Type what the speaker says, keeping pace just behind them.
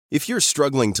If you're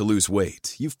struggling to lose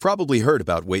weight, you've probably heard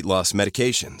about weight loss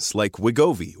medications like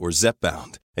Wegovy or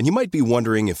Zepbound, and you might be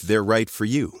wondering if they're right for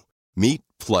you. Meet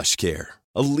PlushCare,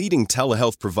 a leading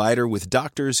telehealth provider with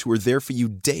doctors who are there for you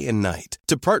day and night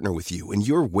to partner with you in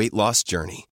your weight loss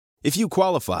journey. If you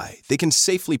qualify, they can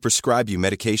safely prescribe you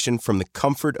medication from the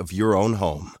comfort of your own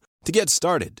home. To get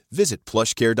started, visit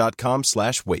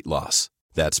plushcare.com/weightloss.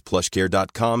 That's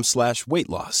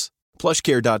plushcare.com/weightloss.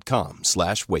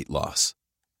 plushcare.com/weightloss.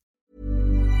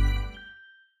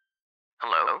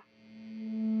 Hello?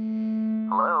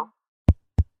 Hello?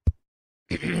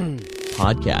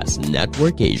 Podcast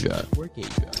Network Asia.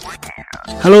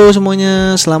 Halo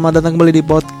semuanya, selamat datang kembali di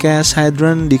podcast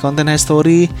Hydran di konten High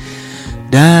Story.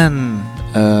 Dan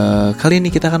kali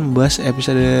ini kita akan membahas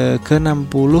episode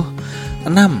ke-66.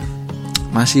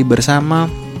 Masih bersama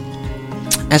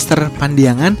Esther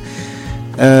Pandiangan.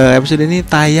 Episode ini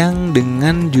tayang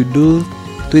dengan judul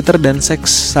Twitter dan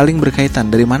seks saling berkaitan.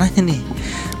 Dari mananya nih?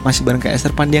 Masih bareng Kak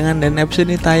Esther Pandiangan, dan episode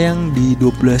ini tayang di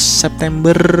 12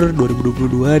 September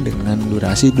 2022 dengan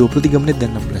durasi 23 menit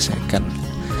dan 16 second.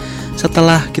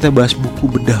 Setelah kita bahas buku,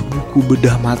 bedah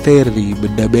materi,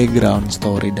 bedah background,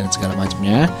 story dan segala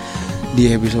macamnya,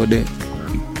 di episode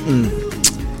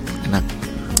enak.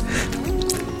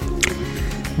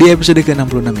 Di episode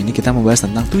ke-66 ini kita membahas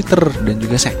tentang Twitter dan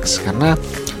juga seks. Karena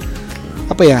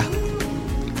apa ya?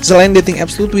 Selain dating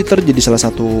apps tuh, Twitter jadi salah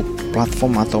satu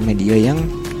platform atau media yang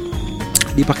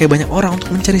dipakai banyak orang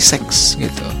untuk mencari seks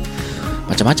gitu.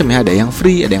 Macam-macam ya, ada yang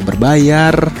free, ada yang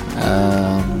berbayar,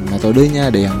 metodenya,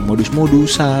 ada yang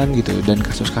modus-modusan gitu, dan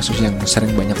kasus-kasus yang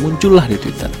sering banyak muncul lah di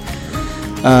Twitter.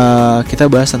 Kita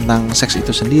bahas tentang seks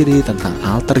itu sendiri, tentang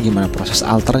alter, gimana proses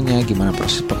alternya, gimana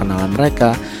proses perkenalan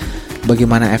mereka,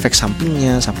 bagaimana efek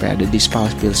sampingnya, sampai ada di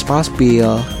spill.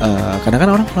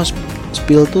 Kadang-kadang orang kalau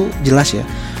spill tuh jelas ya,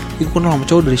 aku kenal sama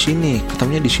cowok dari sini,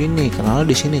 ketemunya di sini, kenalnya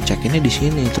di sini, check-innya di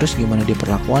sini, terus gimana dia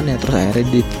perlakuannya, terus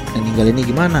akhirnya dia ninggalinnya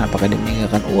gimana, apakah dia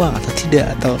meninggalkan uang atau tidak,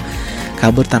 atau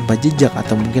kabur tanpa jejak,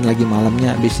 atau mungkin lagi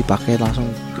malamnya habis dipakai langsung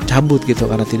cabut gitu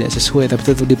karena tidak sesuai, tapi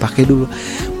tetap dipakai dulu.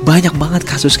 Banyak banget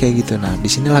kasus kayak gitu. Nah,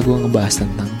 disinilah gue ngebahas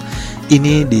tentang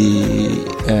ini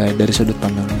dari sudut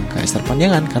pandang Kak Esther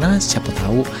Pandiangan, karena siapa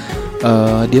tahu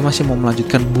dia masih mau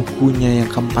melanjutkan bukunya yang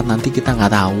keempat nanti, kita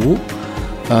nggak tahu.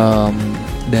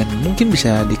 Dan mungkin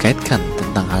bisa dikaitkan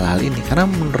tentang hal-hal ini, karena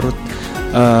menurut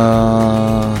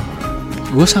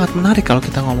gue sangat menarik kalau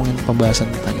kita ngomongin pembahasan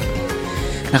tentang ini.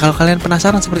 Nah, kalau kalian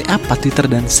penasaran seperti apa Twitter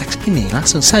dan seks ini,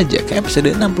 langsung saja ke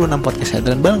episode 66 podcast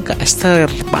Hydran bareng Kak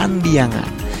Esther Pandiangan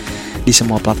di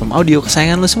semua platform audio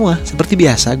kesayangan lo semua. Seperti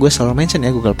biasa, gue selalu mention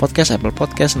ya, Google Podcast, Apple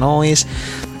Podcast, Noise,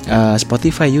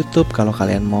 Spotify, YouTube. Kalau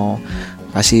kalian mau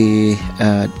kasih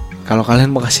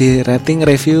rating,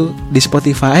 review di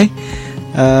Spotify,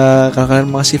 kalau kalian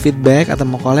mau kasih feedback atau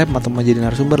mau collab atau mau jadi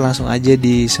narasumber, langsung aja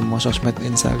di semua sosmed,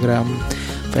 Instagram,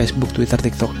 Facebook, Twitter,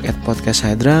 TikTok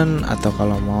 @podcasthydran. Atau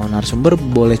kalau mau narasumber,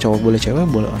 boleh cowok, boleh cewek,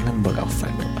 boleh online, boleh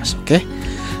offline, bebas. Oke?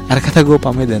 Akhir kata gue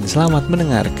pamit dan selamat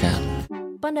mendengarkan.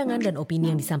 Pandangan dan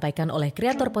opini yang disampaikan oleh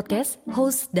kreator podcast,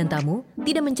 host, dan tamu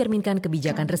tidak mencerminkan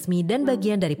kebijakan resmi dan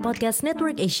bagian dari Podcast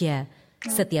Network Asia.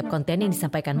 Setiap konten yang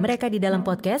disampaikan mereka di dalam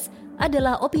podcast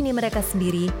adalah opini mereka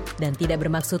sendiri dan tidak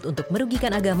bermaksud untuk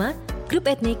merugikan agama, grup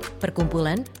etnik,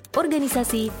 perkumpulan,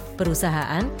 organisasi,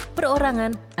 perusahaan,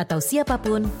 perorangan, atau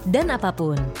siapapun dan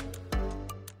apapun.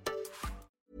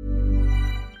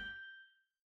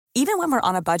 Even when we're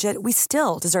on a budget, we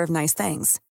still deserve nice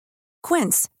things.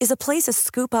 Quince is a place to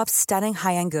scoop up stunning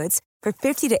high-end goods for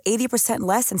 50 to 80%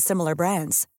 less than similar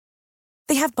brands.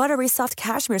 They have buttery soft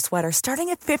cashmere sweaters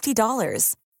starting at $50,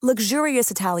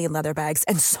 luxurious Italian leather bags,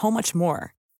 and so much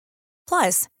more.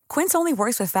 Plus, Quince only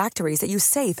works with factories that use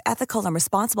safe, ethical, and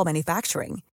responsible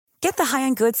manufacturing. Get the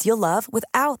high-end goods you'll love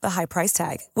without the high price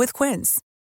tag with Quince.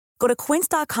 Go to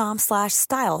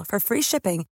quince.com/style for free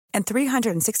shipping and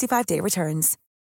 365-day returns.